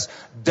the test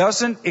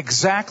doesn't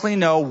exactly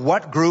know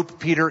what group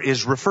Peter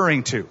is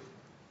referring to.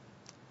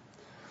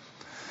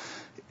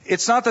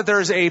 It's not that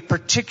there's a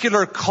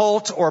particular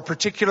cult or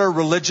particular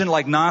religion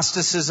like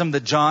Gnosticism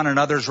that John and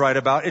others write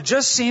about. It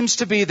just seems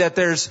to be that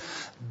there's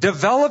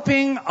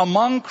developing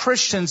among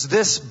Christians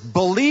this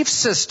belief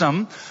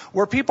system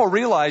where people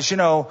realize,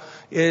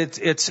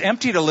 it's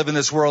empty to live in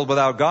this world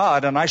without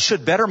God, and I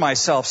should better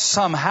myself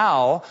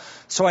somehow.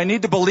 So I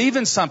need to believe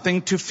in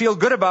something to feel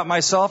good about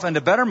myself and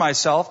to better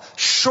myself,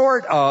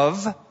 short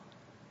of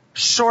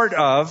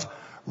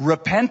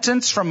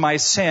repentance from my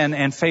sin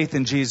and faith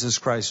in Jesus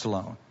Christ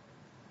alone.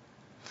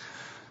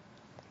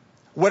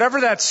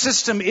 Whatever that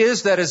system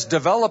is that is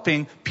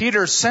developing,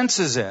 Peter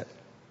senses it.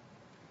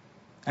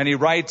 And he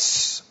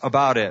writes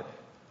about it.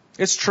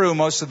 It's true,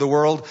 most of the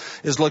world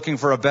is looking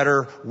for a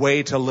better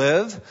way to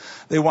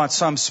live. They want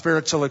some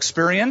spiritual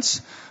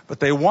experience,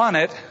 but they want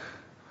it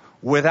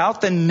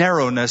without the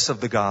narrowness of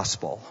the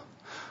gospel.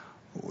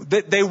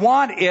 They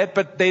want it,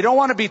 but they don't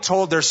want to be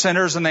told they're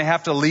sinners and they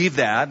have to leave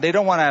that. They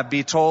don't want to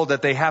be told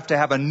that they have to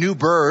have a new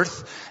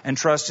birth and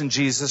trust in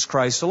Jesus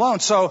Christ alone.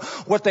 So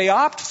what they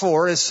opt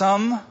for is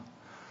some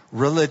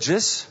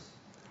religious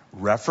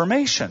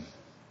reformation.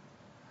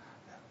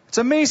 It's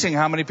amazing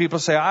how many people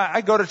say,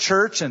 I go to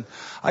church and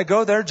I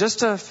go there just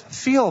to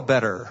feel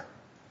better.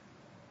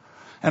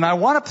 And I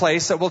want a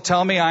place that will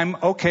tell me I'm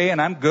okay and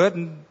I'm good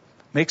and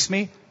makes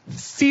me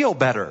feel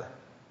better.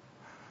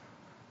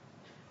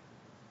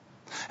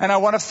 And I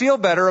want to feel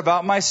better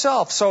about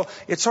myself. So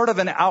it's sort of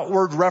an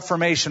outward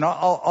reformation.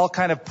 I'll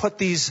kind of put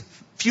these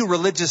few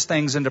religious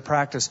things into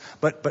practice.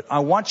 But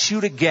I want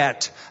you to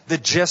get the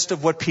gist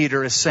of what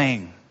Peter is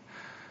saying.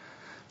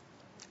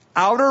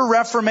 Outer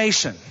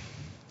reformation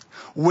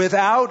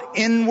without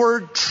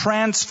inward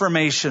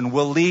transformation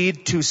will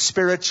lead to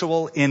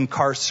spiritual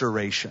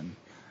incarceration,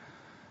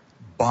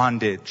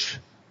 bondage,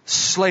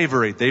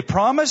 slavery. They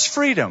promise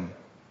freedom,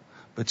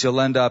 but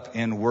you'll end up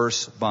in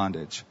worse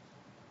bondage.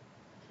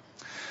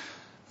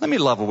 Let me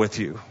level with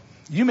you.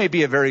 You may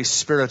be a very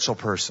spiritual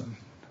person,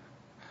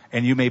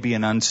 and you may be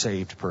an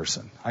unsaved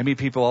person. I meet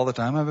people all the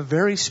time. I'm a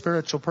very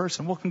spiritual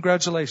person. Well,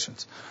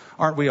 congratulations.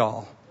 Aren't we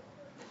all?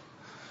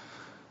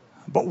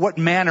 But what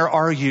manner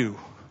are you?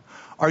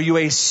 Are you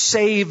a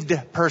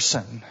saved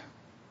person?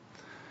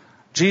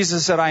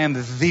 Jesus said, I am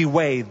the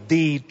way,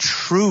 the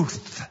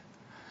truth,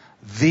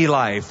 the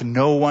life.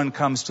 No one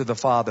comes to the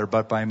Father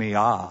but by me.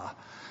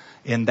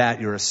 In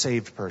that you're a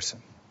saved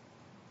person.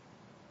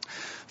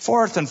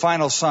 Fourth and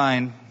final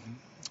sign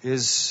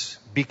is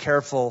be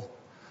careful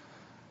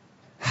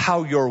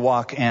how your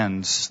walk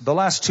ends. The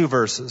last two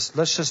verses,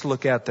 let's just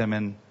look at them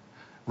and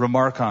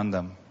remark on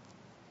them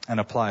and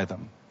apply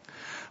them.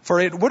 For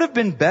it would have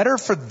been better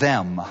for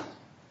them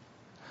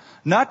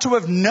not to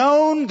have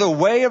known the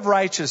way of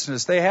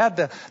righteousness. They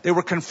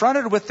were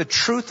confronted with the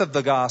truth of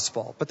the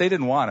gospel, but they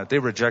didn't want it. They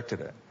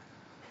rejected it.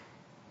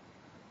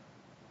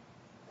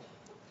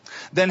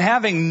 Then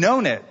having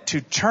known it,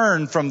 to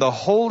turn from the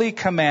holy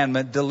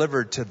commandment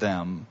delivered to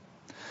them.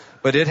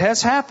 But it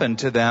has happened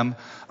to them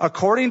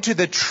according to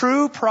the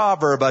true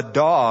proverb, a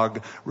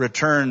dog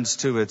returns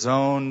to its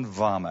own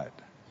vomit.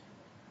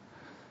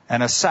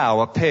 And a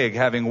sow, a pig,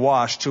 having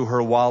washed to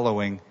her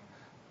wallowing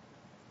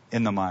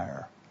in the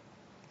mire.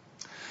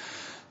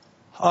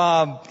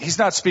 He's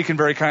not speaking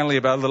very kindly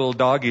about little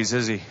doggies,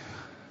 is he?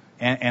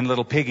 And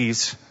little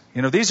piggies.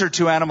 These are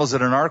two animals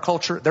that in our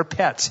culture, they're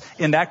pets.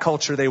 In that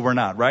culture, they were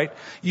not, right?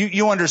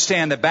 You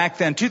understand that back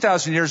then,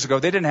 2,000 years ago,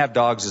 they didn't have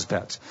dogs as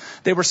pets.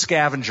 They were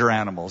scavenger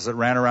animals that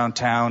ran around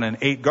town and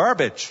ate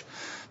garbage.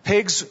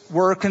 Pigs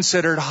were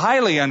considered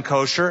highly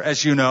unkosher,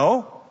 as you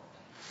know.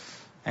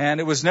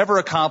 And it was never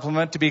a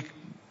compliment to be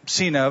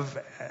seen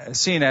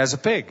as a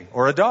pig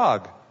or a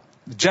dog.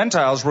 The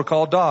Gentiles were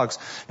called dogs.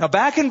 Now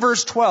back in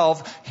verse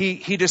 12,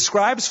 he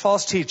describes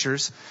false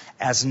teachers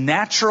as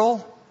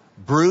natural,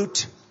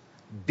 brute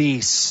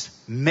beasts,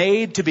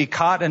 made to be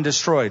caught and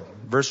destroyed.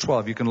 Verse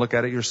 12, you can look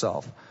at it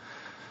yourself,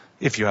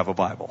 if you have a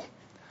Bible.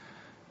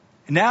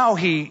 Now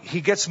he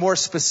gets more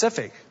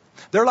specific.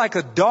 They're like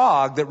a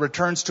dog that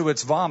returns to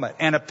its vomit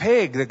and a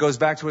pig that goes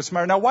back to its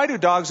mire. Now why do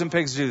dogs and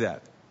pigs do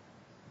that?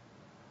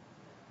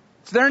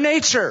 It's their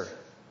nature.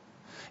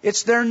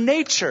 It's their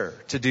nature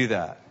to do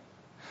that.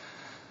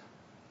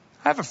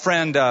 I have a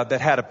friend that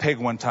had a pig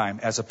one time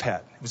as a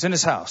pet. It was in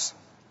his house.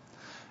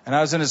 And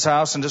I was in his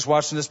house and just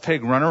watching this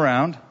pig run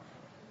around.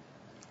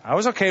 I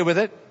was okay with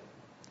it.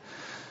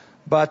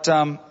 But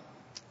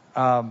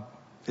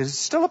it's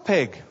still a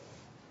pig.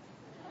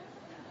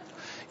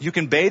 You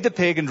can bathe a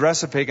pig and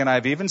dress a pig, and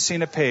I've even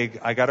seen a pig.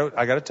 I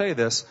gotta tell you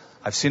this.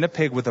 I've seen a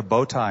pig with a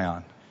bow tie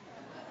on.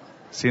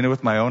 Seen it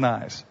with my own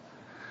eyes.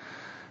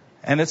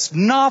 And it's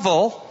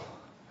novel,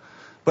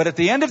 but at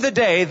the end of the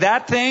day,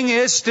 that thing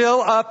is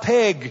still a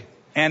pig,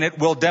 and it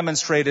will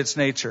demonstrate its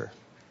nature.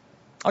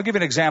 I'll give you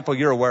an example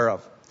you're aware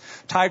of.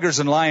 Tigers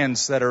and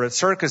lions that are at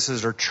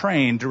circuses are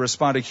trained to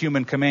respond to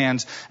human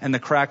commands and the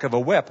crack of a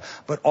whip.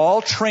 But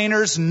all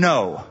trainers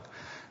know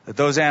that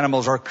those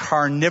animals are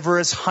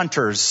carnivorous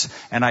hunters,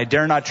 and I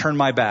dare not turn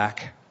my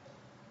back,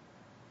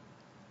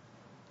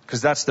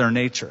 because that's their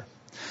nature.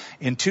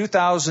 In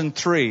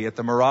 2003, at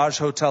the Mirage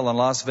Hotel in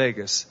Las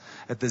Vegas,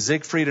 at the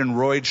Siegfried and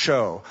Roy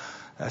show,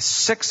 a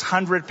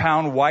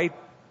 600-pound white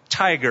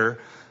tiger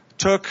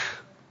took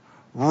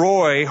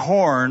Roy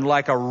Horn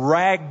like a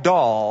rag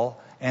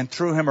doll and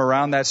threw him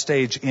around that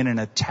stage in an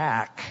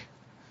attack.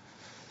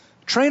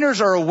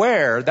 Trainers are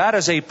aware that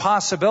is a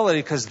possibility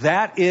because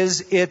that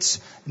is its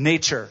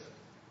nature.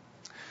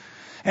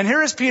 And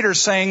here is Peter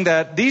saying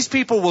that these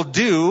people will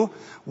do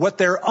what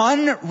their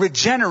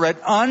unregenerate,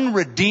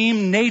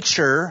 unredeemed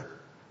nature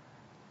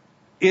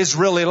is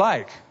really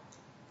like.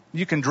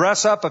 You can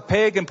dress up a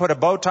pig and put a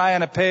bow tie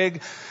on a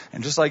pig,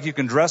 and just like you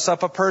can dress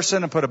up a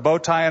person and put a bow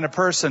tie on a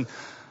person.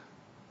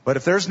 But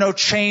if there's no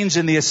change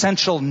in the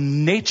essential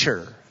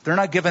nature, they're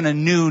not given a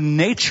new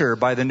nature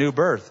by the new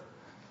birth,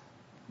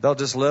 they'll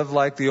just live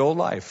like the old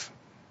life.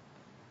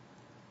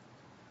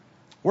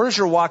 Where's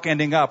your walk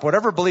ending up?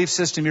 Whatever belief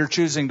system you're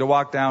choosing to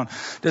walk down,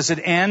 does it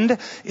end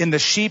in the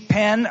sheep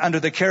pen under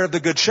the care of the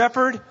good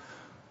shepherd?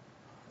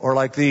 Or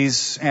like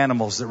these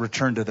animals that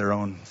return to their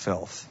own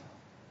filth?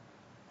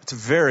 It's a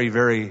very,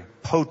 very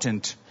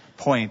potent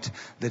point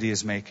that he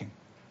is making.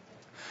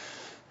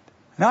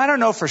 Now, I don't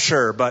know for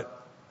sure,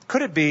 but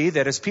could it be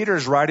that as Peter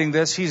is writing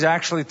this, he's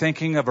actually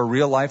thinking of a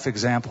real life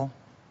example?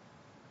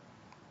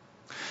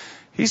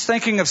 He's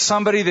thinking of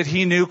somebody that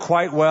he knew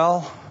quite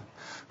well,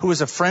 who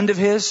was a friend of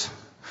his,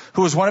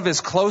 who was one of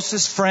his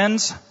closest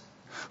friends,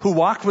 who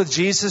walked with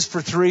Jesus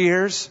for 3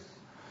 years,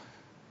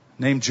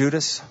 named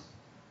Judas.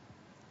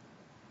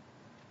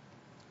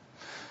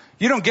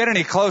 You don't get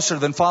any closer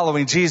than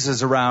following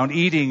Jesus around,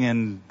 eating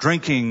and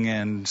drinking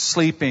and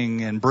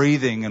sleeping and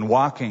breathing and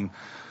walking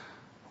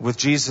with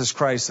Jesus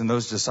Christ than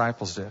those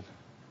disciples did.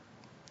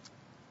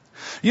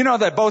 You know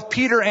that both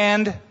Peter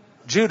and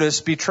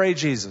Judas betrayed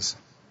Jesus.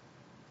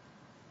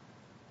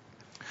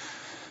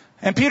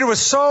 And Peter was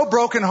so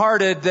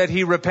brokenhearted that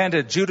he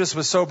repented. Judas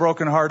was so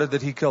brokenhearted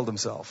that he killed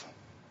himself.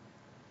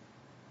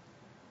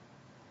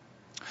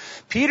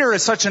 Peter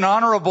is such an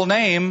honorable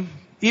name,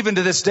 even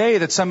to this day,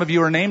 that some of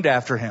you are named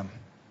after him.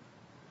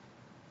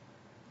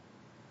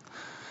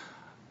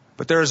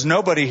 But there is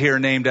nobody here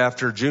named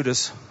after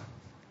Judas.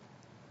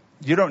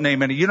 You don't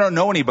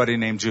know anybody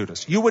named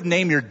Judas. You would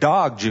name your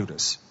dog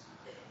Judas.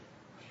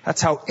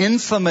 That's how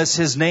infamous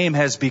his name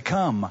has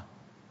become.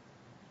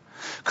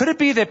 Could it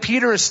be that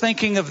Peter is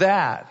thinking of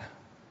that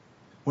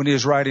when he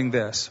is writing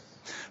this?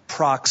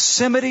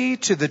 Proximity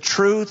to the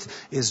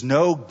truth is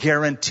no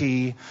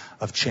guarantee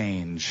of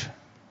change.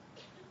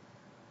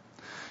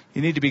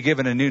 You need to be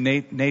given a new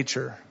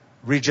nature,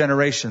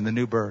 regeneration, the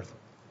new birth.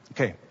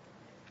 Okay,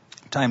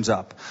 time's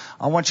up.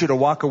 I want you to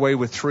walk away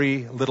with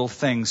 3 little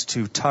things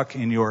to tuck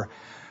in your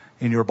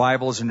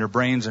Bibles and your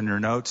brains and your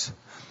notes.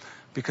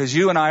 Because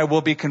you and I will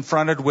be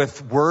confronted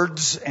with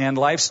words and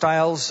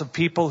lifestyles of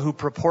people who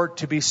purport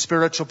to be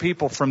spiritual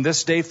people from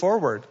this day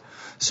forward.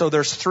 So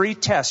there's 3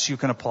 tests you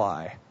can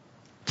apply.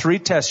 3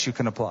 tests you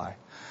can apply.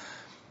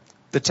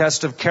 The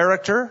test of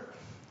character,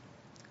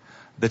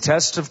 the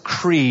test of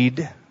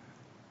creed,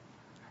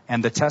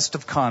 and the test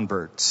of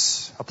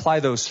converts.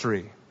 Apply those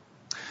 3.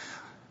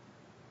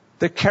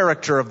 The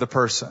character of the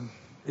person.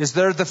 Is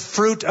there the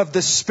fruit of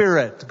the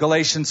Spirit?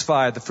 Galatians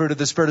 5. The fruit of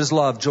the Spirit is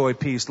love, joy,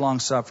 peace,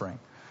 long-suffering,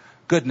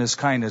 goodness,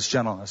 kindness,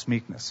 gentleness,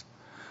 meekness.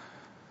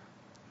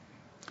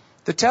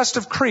 The test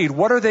of creed.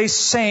 What are they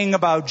saying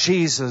about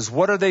Jesus?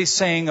 What are they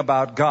saying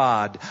about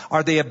God?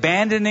 Are they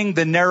abandoning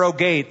the narrow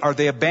gate? Are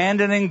they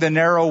abandoning the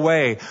narrow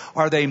way?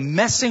 Are they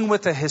messing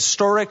with the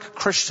historic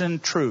Christian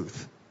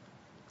truth?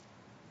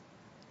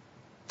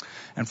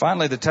 And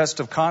finally, the test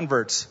of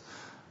converts.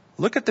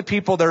 Look at the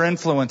people they're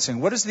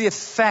influencing. What is the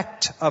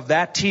effect of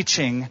that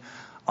teaching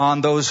on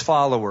those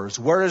followers?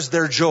 Where is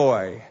their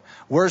joy?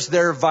 Where's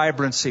their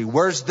vibrancy?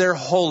 Where's their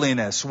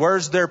holiness?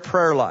 Where's their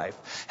prayer life?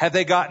 Have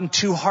they gotten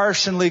too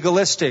harsh and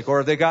legalistic, or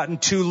have they gotten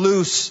too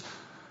loose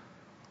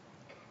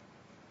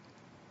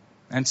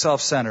and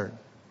self-centered?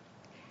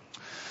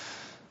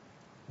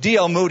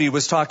 D.L. Moody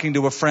was talking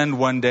to a friend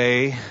one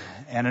day,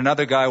 and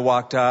another guy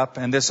walked up,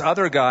 and this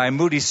other guy,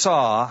 Moody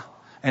saw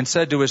and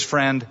said to his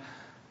friend,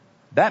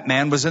 "That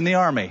man was in the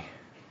army."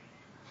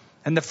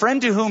 And the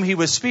friend to whom he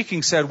was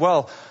speaking said,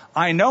 well,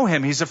 I know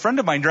him. He's a friend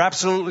of mine. You're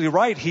absolutely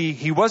right.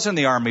 He was in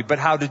the army. But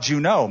how did you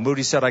know?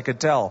 Moody said, I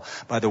could tell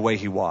by the way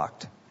he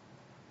walked.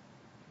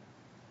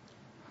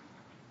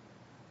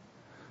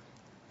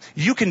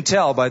 You can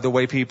tell by the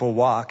way people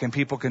walk, and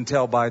people can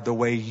tell by the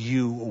way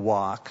you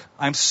walk.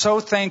 I'm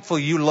so thankful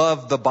you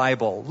love the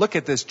Bible. Look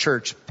at this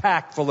church,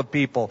 packed full of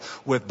people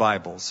with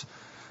Bibles.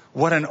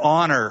 What an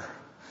honor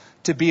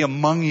to be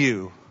among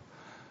you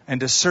and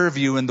to serve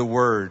you in the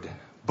Word.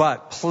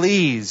 But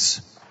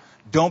please,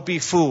 don't be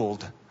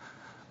fooled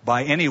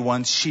by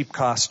anyone's sheep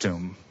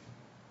costume.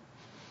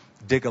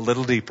 Dig a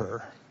little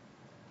deeper.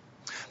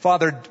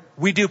 Father,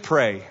 we do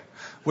pray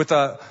with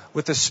a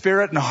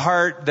spirit and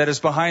heart that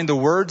is behind the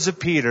words of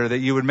Peter, that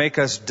you would make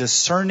us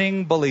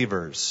discerning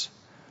believers.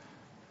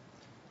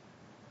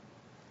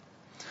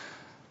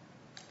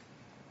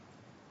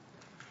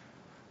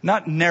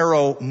 Not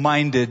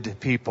narrow-minded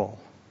people.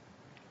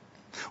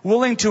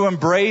 Willing to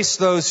embrace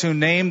those who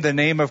name the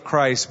name of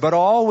Christ, but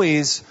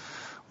always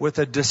with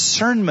a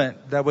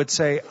discernment that would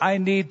say, I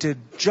need to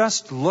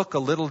just look a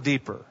little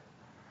deeper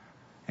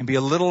and be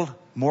a little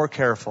more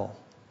careful,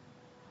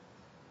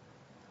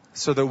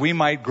 so that we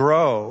might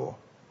grow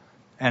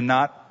and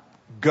not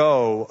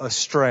go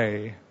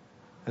astray,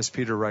 as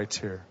Peter writes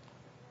here.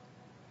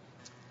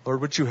 Lord,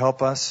 would you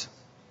help us?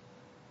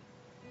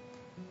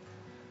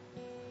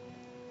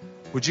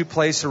 Would you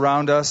place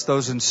around us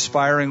those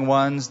inspiring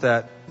ones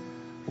that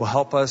will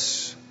help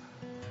us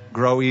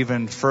grow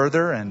even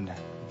further and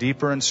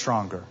deeper and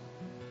stronger?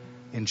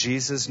 In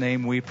Jesus'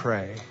 name we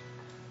pray.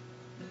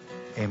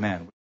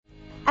 Amen.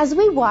 As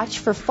we watch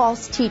for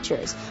false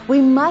teachers,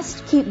 we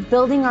must keep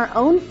building our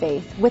own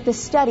faith with the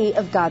study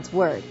of God's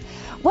Word.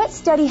 What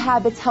study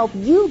habits help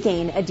you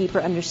gain a deeper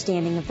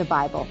understanding of the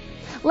Bible?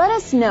 Let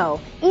us know.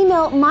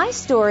 Email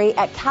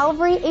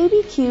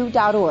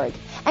mystory@calvaryabq.org.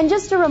 And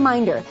just a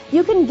reminder,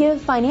 you can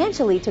give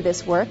financially to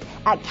this work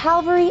at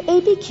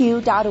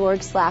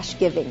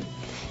calvaryabq.org/giving.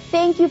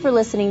 Thank you for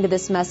listening to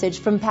this message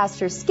from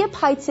Pastor Skip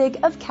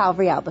Heitzig of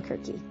Calvary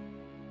Albuquerque.